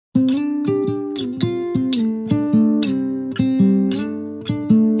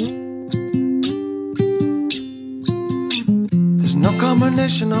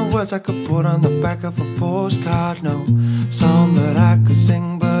combination of words I could put on the back of a postcard. No song that I could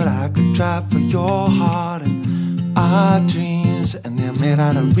sing, but I could try for your heart. And our dreams, and they're made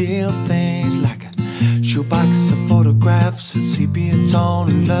out of real things, like a shoebox of photographs with sepia tone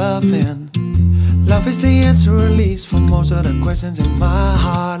and loving. Love is the answer, at least, for most of the questions in my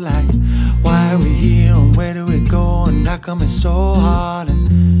heart, like why are we here and where do we go and how come it's so hard.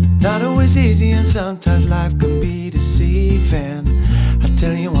 And not always easy, and sometimes life can be deceiving. I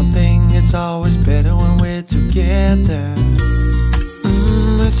tell you one thing, it's always better when we're together.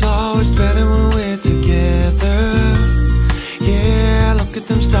 It's always better when we're together. Yeah, look at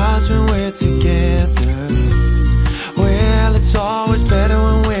them stars when we're together. Well, it's always better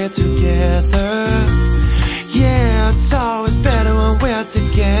when we're together. Yeah, it's always better when we're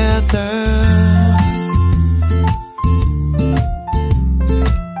together.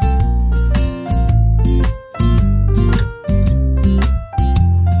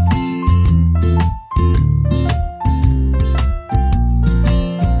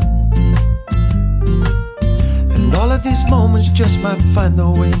 These moments just might find their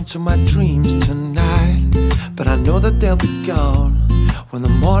way into my dreams tonight, but I know that they'll be gone when the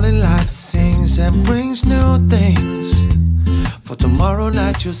morning light sings and brings new things. For tomorrow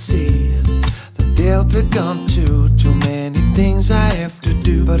night you'll see that they'll be gone too. Too many things I have to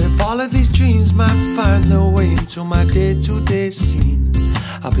do. But if all of these dreams might find their way into my day-to-day scene,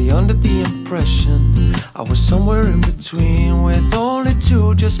 I'll be under the impression I was somewhere in between, with only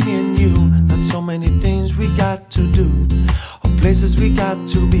two, just me and you. Not so many things we got to do, or places we got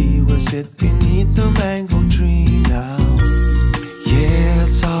to be. We'll sit beneath the mango tree now. Yeah,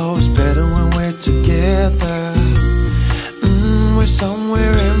 it's always better when we're together. We're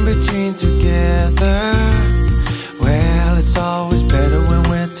somewhere in between together. Well, it's always better when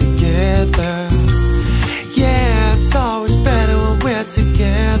we're together. Yeah, it's always better when we're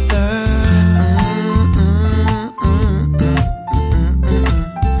together.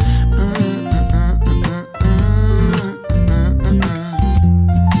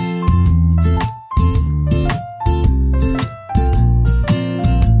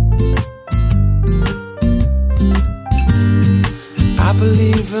 I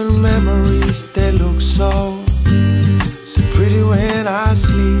believe in memories, they look so pretty when I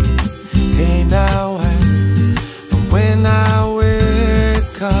sleep. Hey now, and when I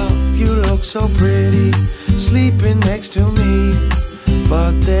wake up, you look so pretty, sleeping next to me.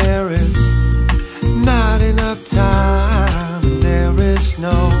 But there is not enough time, there is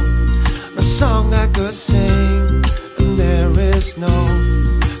no song I could sing, and there is no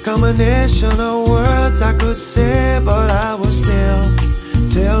combination of words I could say. But I will still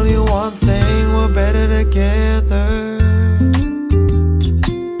tell you one thing, we're better together.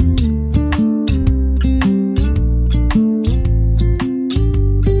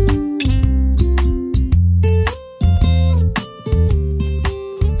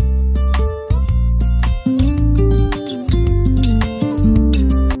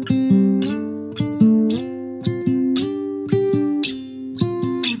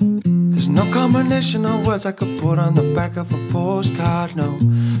 No combination of words I could put on the back of a postcard. No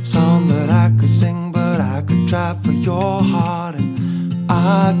song that I could sing, but I could try for your heart. And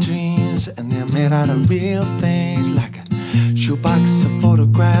our dreams, and they're made out of real things, like a shoebox of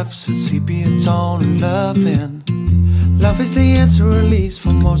photographs with sepia tone and loving. Love is the answer, at least,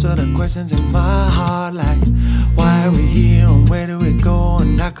 for most of the questions in my heart, like why are we here and where do we go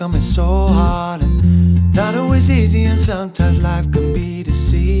and how come it's so hard. And not always easy, and sometimes life can be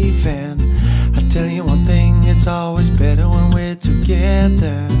deceiving. I tell you one thing, it's always better when we're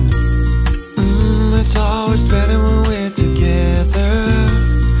together. It's always better when we're together.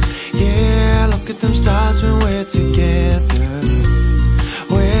 Yeah, look at them stars when we're together.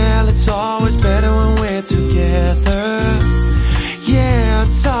 Well, it's always better when we're together. Yeah,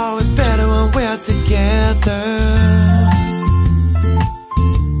 it's always better when we're together.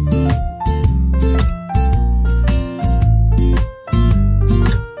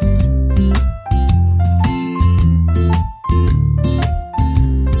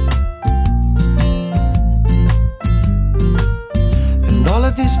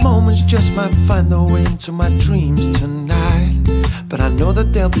 These moments just might find their way into my dreams tonight, but I know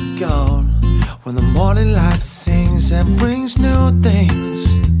that they'll be gone when the morning light sings and brings new things.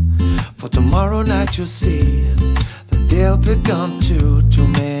 For tomorrow night you'll see that they'll be gone too. Too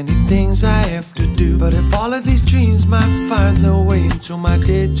many things I have to do. But if all of these dreams might find their way into my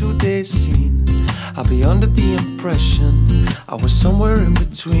day-to-day scene, I'll be under the impression I was somewhere in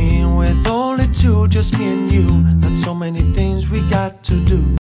between, with only two, just me and you. Not so many things we got to do.